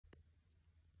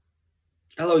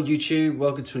Hello YouTube,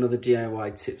 welcome to another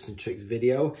DIY tips and tricks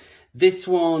video. This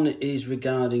one is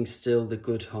regarding still the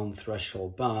Good Home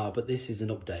threshold bar, but this is an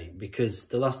update because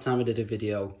the last time I did a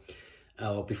video,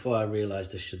 or before I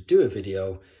realised I should do a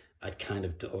video, I'd kind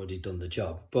of already done the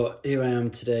job. But here I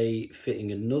am today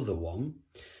fitting another one.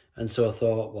 And so I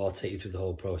thought, well, I'll take you through the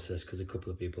whole process because a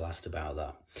couple of people asked about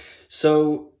that.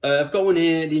 So I've got one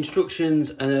here, the instructions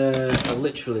are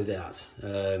literally that.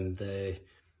 They're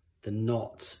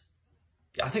not...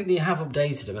 I think they have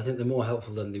updated them. I think they're more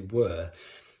helpful than they were,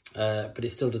 but it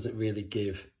still doesn't really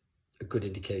give a good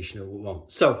indication of what we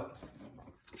want. So,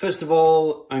 first of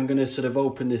all, I'm going to sort of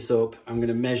open this up. I'm going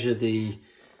to measure the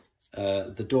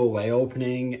doorway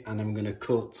opening, and I'm going to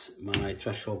cut my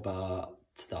threshold bar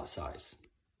to that size.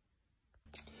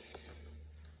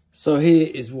 So here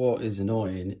is what is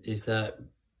annoying, is that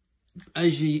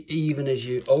even as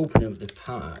you open up the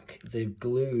pack, they've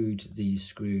glued these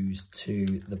screws to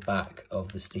the back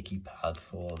of the sticky pad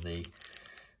for the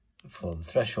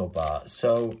threshold bar.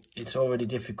 So it's already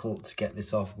difficult to get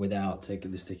this off without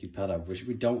taking the sticky pad off, which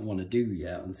we don't want to do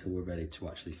yet until we're ready to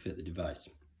actually fit the device.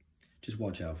 Just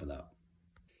watch out for that.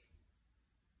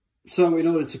 So in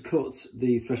order to cut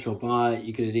the threshold bar,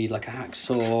 you're going to need like a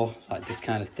hacksaw, like this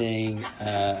kind of thing,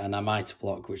 and a miter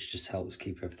block, which just helps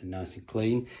keep everything nice and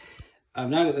clean. I've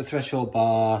now got the threshold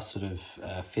bar sort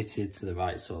of fitted to the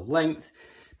right sort of length,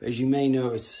 but as you may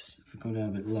notice, if we go down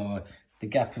a bit lower, the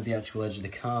gap of the actual edge of the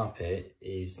carpet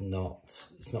is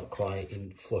it's not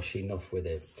quite flush enough with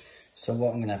it. So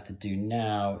what I'm going to have to do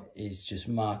now is just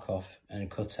mark off and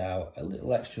cut out a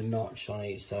little extra notch on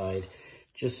each side,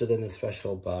 just so then the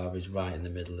threshold bar is right in the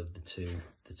middle of the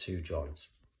two joints.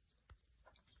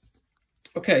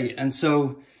 Okay, and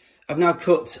so I've now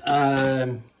cut,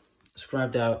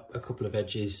 scribed out a couple of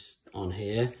edges on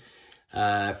here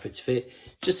for it to fit.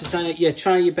 Just to say, yeah,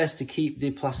 try your best to keep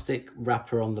the plastic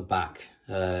wrapper on the back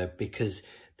because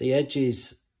the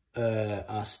edges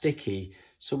are sticky.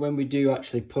 So when we do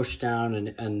actually push down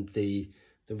and the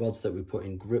rods that we put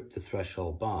in grip the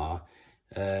threshold bar,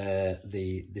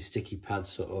 the sticky pads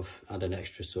sort of add an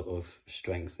extra sort of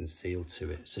strength and seal to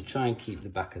it. So try and keep the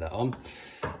back of that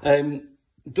on.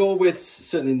 Door widths,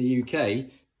 certainly in the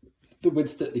UK, the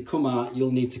widths that they come at,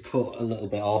 you'll need to cut a little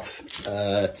bit off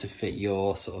to fit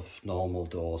your sort of normal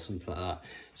door, something like that.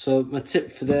 So my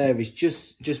tip for there is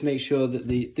just make sure that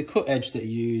the cut edge that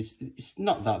you use, it's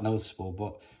not that noticeable,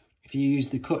 but if you use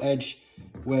the cut edge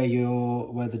where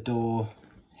the door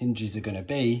hinges are going to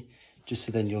be, just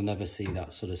so then you'll never see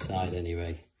that sort of side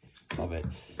anyway of it.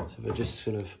 So if I just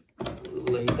sort of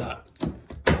lay that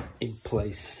in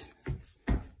place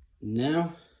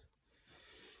now,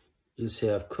 you'll see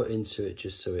I've cut into it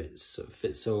just so it sort of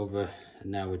fits over,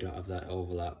 and now we don't have that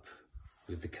overlap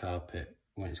with the carpet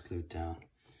when it's glued down.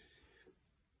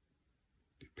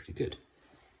 Pretty good.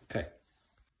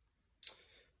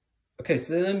 Okay,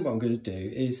 so then what I'm going to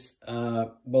do is,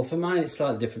 well, for mine it's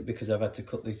slightly different because I've had to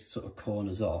cut the sort of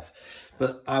corners off,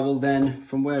 but I will then,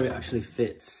 from where it actually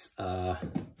fits, or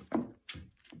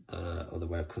the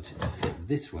way I've cut it to fit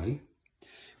this way,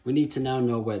 we need to now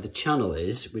know where the channel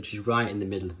is, which is right in the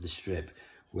middle of the strip,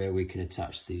 where we can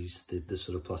attach the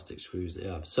sort of plastic screws that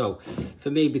I have. So for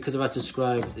me, because I've had to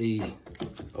scribe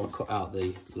or cut out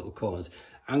the little corners,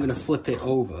 I'm going to flip it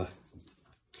over.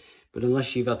 But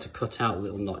unless you've had to cut out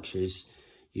little notches,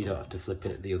 you don't have to flip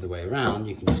it the other way around.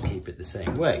 You can just keep it the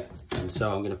same way. And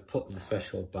so I'm going to put the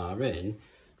threshold bar in,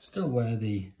 still where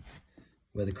the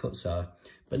cuts are.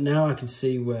 But now I can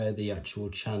see where the actual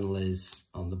channel is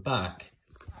on the back.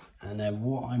 And then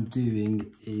what I'm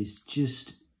doing is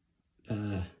just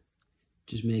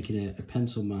making a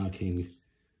pencil marking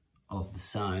of the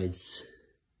sides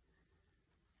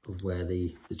of where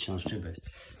the channel strip is.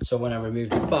 So when I remove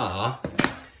the bar,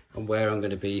 and where I'm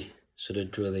going to be sort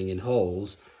of drilling in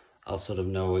holes, I'll sort of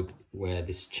know where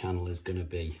this channel is going to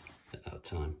be at that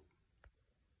time.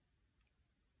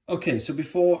 Okay, so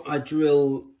before I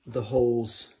drill the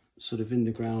holes sort of in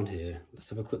the ground here, let's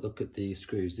have a quick look at the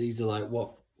screws. These are like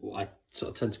what I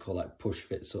sort of tend to call like push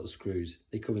fit sort of screws.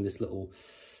 They come in this little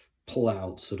pull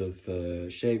out sort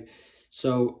of shape.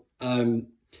 So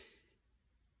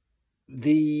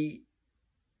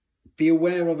be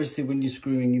aware, obviously, when you're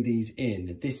screwing these in.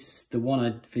 The one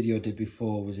I video did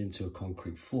before was into a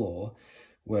concrete floor,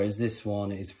 whereas this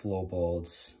one is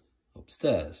floorboards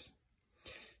upstairs.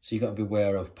 So you've got to be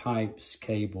aware of pipes,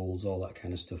 cables, all that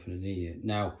kind of stuff underneath it.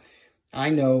 Now, I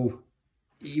know,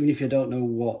 even if you don't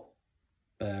know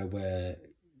where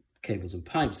cables and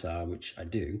pipes are, which I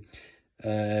do,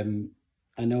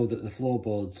 I know that the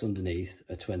floorboards underneath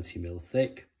are 20mm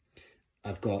thick.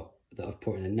 I've put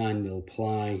in a 9mm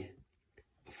ply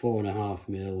 4.5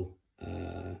 mil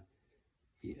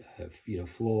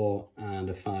floor and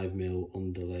a 5 mil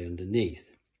underlay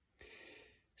underneath.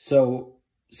 So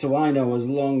I know as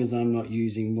long as I'm not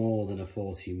using more than a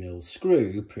 40 mil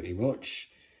screw, pretty much,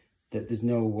 that there's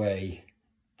no way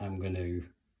I'm going to,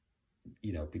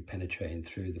 be penetrating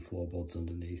through the floorboards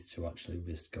underneath to actually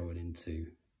risk going into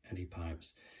any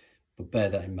pipes. But bear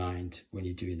that in mind when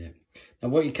you're doing it. Now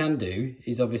what you can do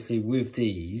is, obviously with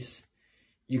these,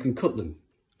 you can cut them.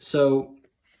 So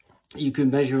you can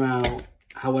measure out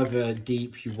however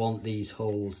deep you want these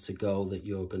holes to go that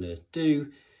you're going to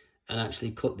do, and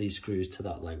actually cut these screws to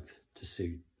that length to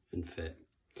suit and fit.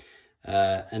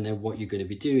 And then what you're going to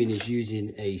be doing is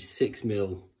using a 6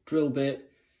 mil drill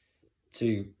bit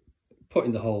to put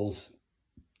in the holes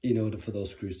in order for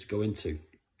those screws to go into.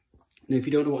 Now, if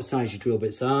you don't know what size your drill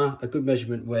bits are, a good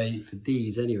measurement way for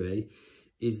these anyway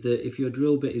is that if your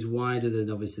drill bit is wider than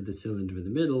obviously the cylinder in the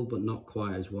middle, but not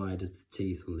quite as wide as the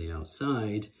teeth on the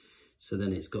outside, so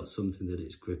then it's got something that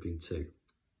it's gripping to.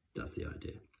 That's the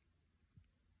idea.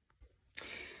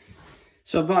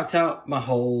 So I've marked out my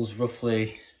holes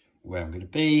roughly where I'm going to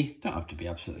be. Don't have to be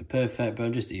absolutely perfect, but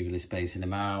I'm just evenly spacing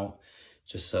them out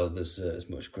just so there's as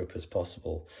much grip as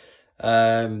possible.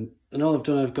 And all I've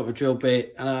done, I've got my drill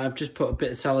bit and I've just put a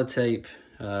bit of sellotape,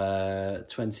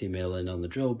 20 mil in on the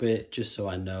drill bit, just so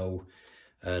I know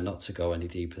not to go any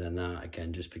deeper than that.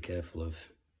 Again, just be careful of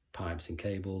pipes and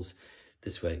cables.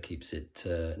 This way it keeps it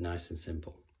nice and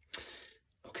simple.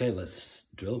 Okay, let's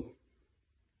drill.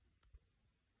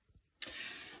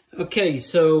 Okay,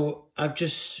 so I've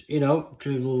just,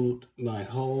 drilled my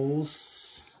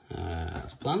holes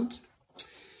as planned,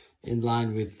 in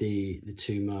line with the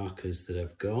 2 markers that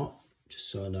I've got, just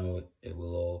so I know it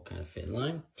will all kind of fit in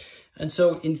line. And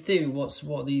so in theory,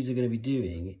 what these are going to be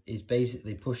doing is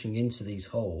basically pushing into these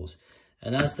holes,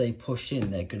 and as they push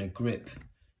in, they're going to grip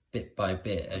bit by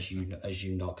bit as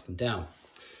you knock them down.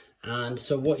 And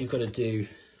so what you've got to do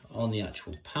on the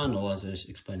actual panel, as I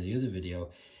explained in the other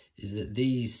video, is that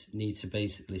these need to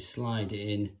basically slide it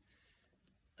in.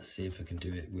 Let's see if I can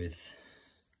do it with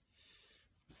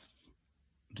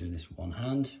doing this one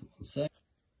hand. One sec.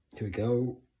 Here we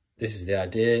go. This is the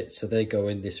idea. So they go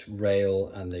in this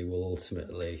rail and they will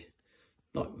ultimately,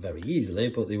 not very easily,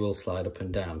 but they will slide up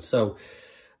and down. So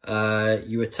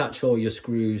you attach all your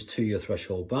screws to your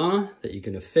threshold bar that you're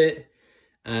going to fit,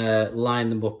 line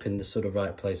them up in the sort of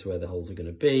right place where the holes are going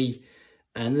to be.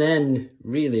 And then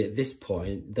really at this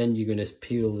point, then you're going to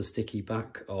peel the sticky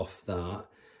back off that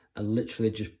and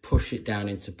literally just push it down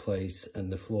into place.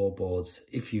 And the floorboards,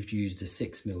 if you've used a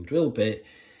 6 mil drill bit,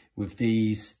 with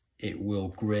these, it will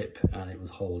grip and it will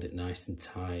hold it nice and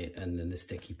tight. And then the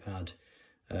sticky pad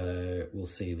will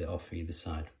seal it off either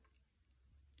side.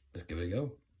 Let's give it a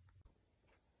go.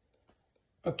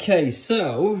 Okay,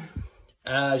 so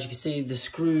as you can see, the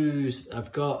screws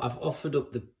I've offered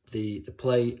up the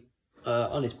plate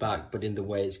on its back, but in the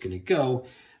way it's going to go.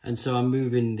 And so I'm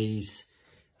moving these,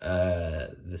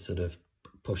 the sort of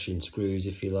pushing screws,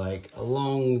 if you like,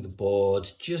 along the board,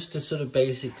 just to sort of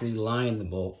basically line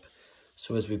them up.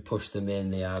 So as we push them in,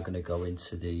 they are going to go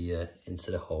into the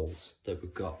holes that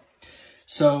we've got.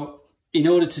 So in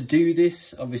order to do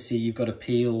this, obviously you have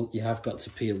got to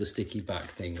peel the sticky back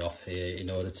thing off here in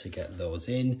order to get those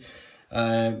in.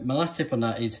 My last tip on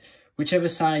that is, whichever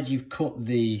side you've cut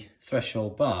the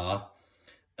threshold bar,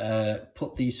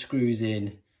 put these screws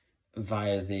in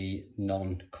via the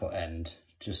non-cut end,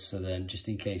 just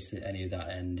in case that any of that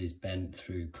end is bent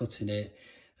through cutting it.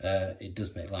 It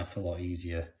does make life a lot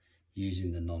easier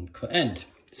using the non-cut end.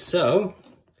 So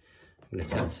I'm going to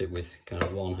attempt it with kind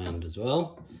of one hand as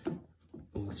well,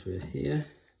 all through here.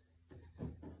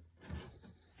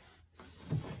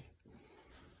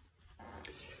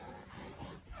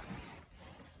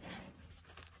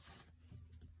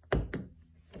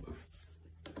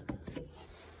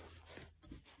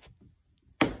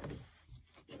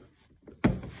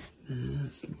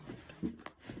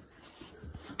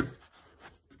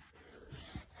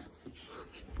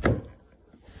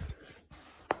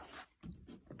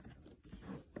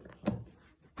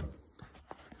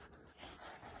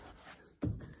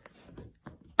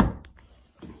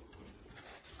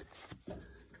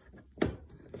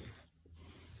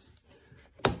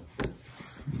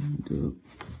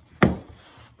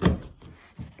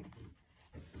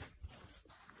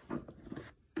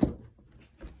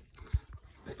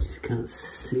 I just can't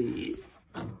see.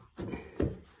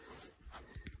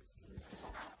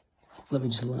 Let me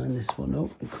just line this one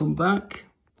up and come back.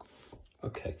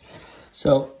 Okay,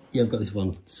 so yeah, I've got this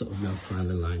one sort of now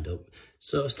finally lined up.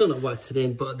 So I've still not whacked it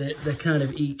in, but they're kind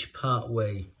of each part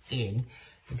way in.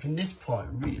 And from this point,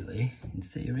 really, in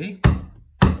theory,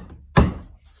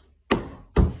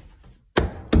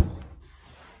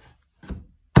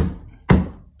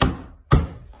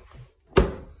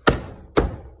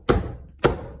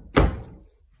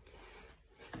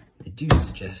 they do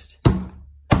suggest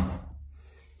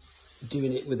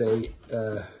doing it with a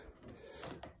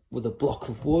block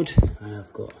of wood.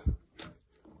 I've got a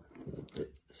little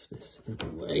bit of this in the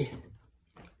way.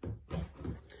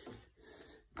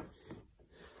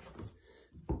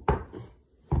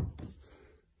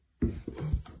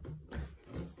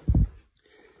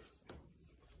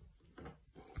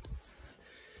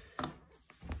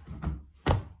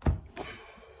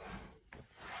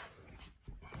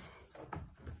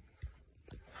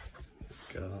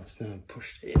 It's now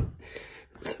pushed in,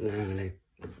 so now I'm going to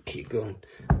keep going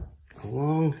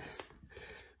along.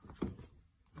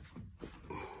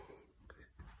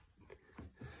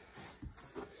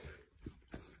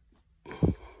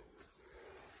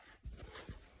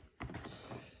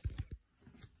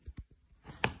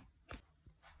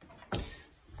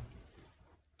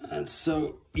 And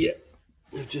so, yeah,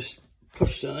 I've just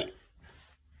pushed on it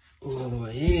all the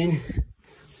way in,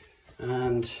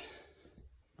 and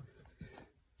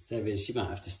there it is. You might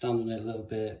have to stand on it a little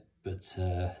bit, but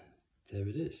there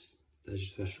it is. There's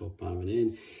your threshold bar went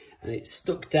in, and it's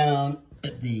stuck down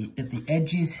at the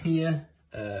edges here.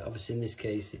 Obviously, in this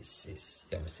case, it's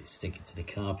obviously sticking to the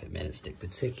carpet. It may not stick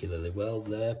particularly well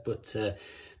there, but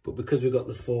because we've got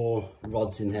the 4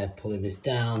 rods in there pulling this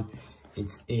down,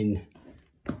 it's in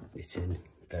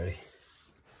very,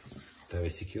 very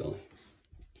securely.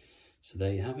 So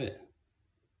there you have it.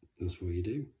 That's what you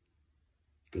do.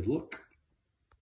 Good luck.